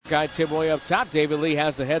Hawkeye. Tim Roy up top. David Lee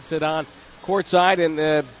has the headset on courtside.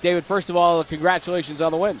 And, David, first of all, congratulations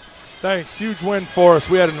on the win. Thanks. Huge win for us.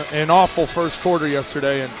 We had an awful first quarter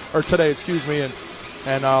today, and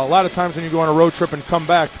a lot of times when you go on a road trip and come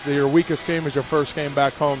back, your weakest game is your first game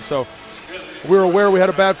back home. So we were aware we had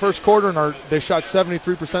a bad first quarter, and they shot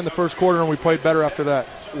 73% in the first quarter, and we played better after that.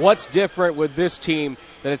 What's different with this team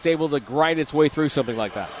that it's able to grind its way through something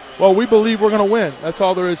like that? Well, we believe we're going to win. That's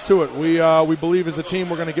all there is to it. We believe as a team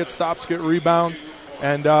we're going to get stops, get rebounds,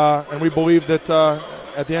 and we believe that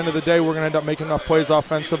at the end of the day we're going to end up making enough plays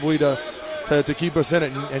offensively to keep us in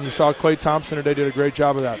it. And you saw Klay Thompson today did a great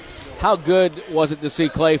job of that. How good was it to see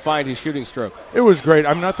Klay find his shooting stroke? It was great.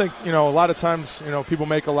 I mean, I think, a lot of times, people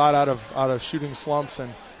make a lot out of shooting slumps.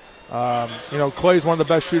 And, Klay's one of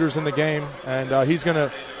the best shooters in the game. And he's going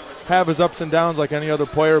to have his ups and downs like any other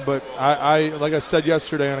player. But like I said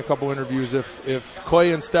yesterday in a couple interviews, if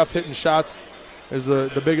Klay and Steph hitting shots is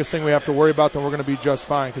the biggest thing we have to worry about, then we're going to be just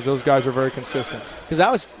fine because those guys are very consistent. Because I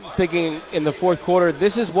was thinking in the fourth quarter,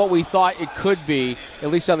 this is what we thought it could be, at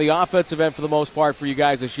least on the offensive end for the most part for you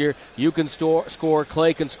guys this year. You can score,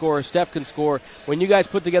 Klay can score, Steph can score. When you guys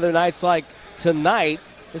put together nights like tonight,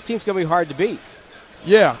 this team's going to be hard to beat.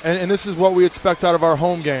 Yeah, and this is what we expect out of our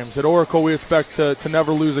home games. At Oracle, we expect to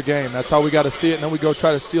never lose a game. That's how we got to see it, and then we go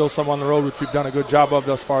try to steal some on the road, which we've done a good job of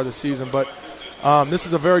thus far this season. But this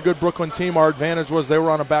is a very good Brooklyn team. Our advantage was they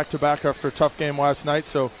were on a back-to-back after a tough game last night,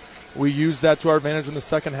 so we used that to our advantage in the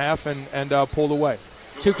second half and pulled away.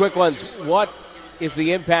 Two quick ones. What is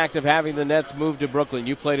the impact of having the Nets move to Brooklyn?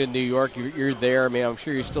 You played in New York. You're there. I mean, I'm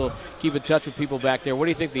sure you still keep in touch with people back there. What do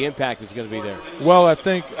you think the impact is going to be there? Well, I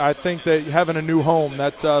think that having a new home,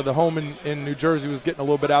 that the home in New Jersey was getting a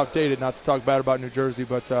little bit outdated, not to talk bad about New Jersey,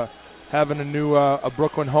 but having a new a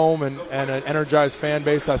Brooklyn home and an energized fan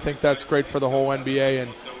base, I think that's great for the whole NBA,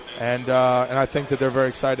 and I think that they're very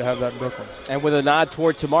excited to have that in Brooklyn. And with a nod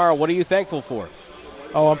toward tomorrow, what are you thankful for?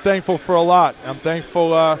 Oh, I'm thankful for a lot. I'm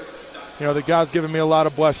thankful, that God's given me a lot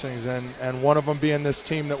of blessings, and one of them being this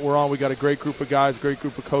team that we're on. We got a great group of guys, great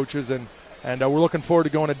group of coaches, and we're looking forward to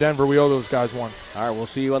going to Denver. We owe those guys one. All right, we'll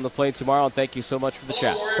see you on the plane tomorrow, and thank you so much for the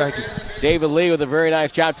chat. Thank you. David Lee with a very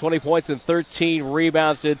nice job, 20 points and 13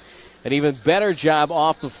 rebounds. Did an even better job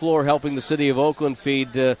off the floor helping the city of Oakland feed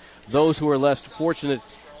those who are less fortunate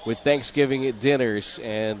with Thanksgiving dinners,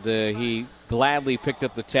 and he gladly picked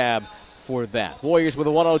up the tab for that. Warriors with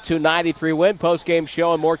a 102-93 win. Post-game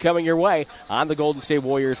show and more coming your way on the Golden State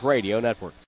Warriors Radio Network.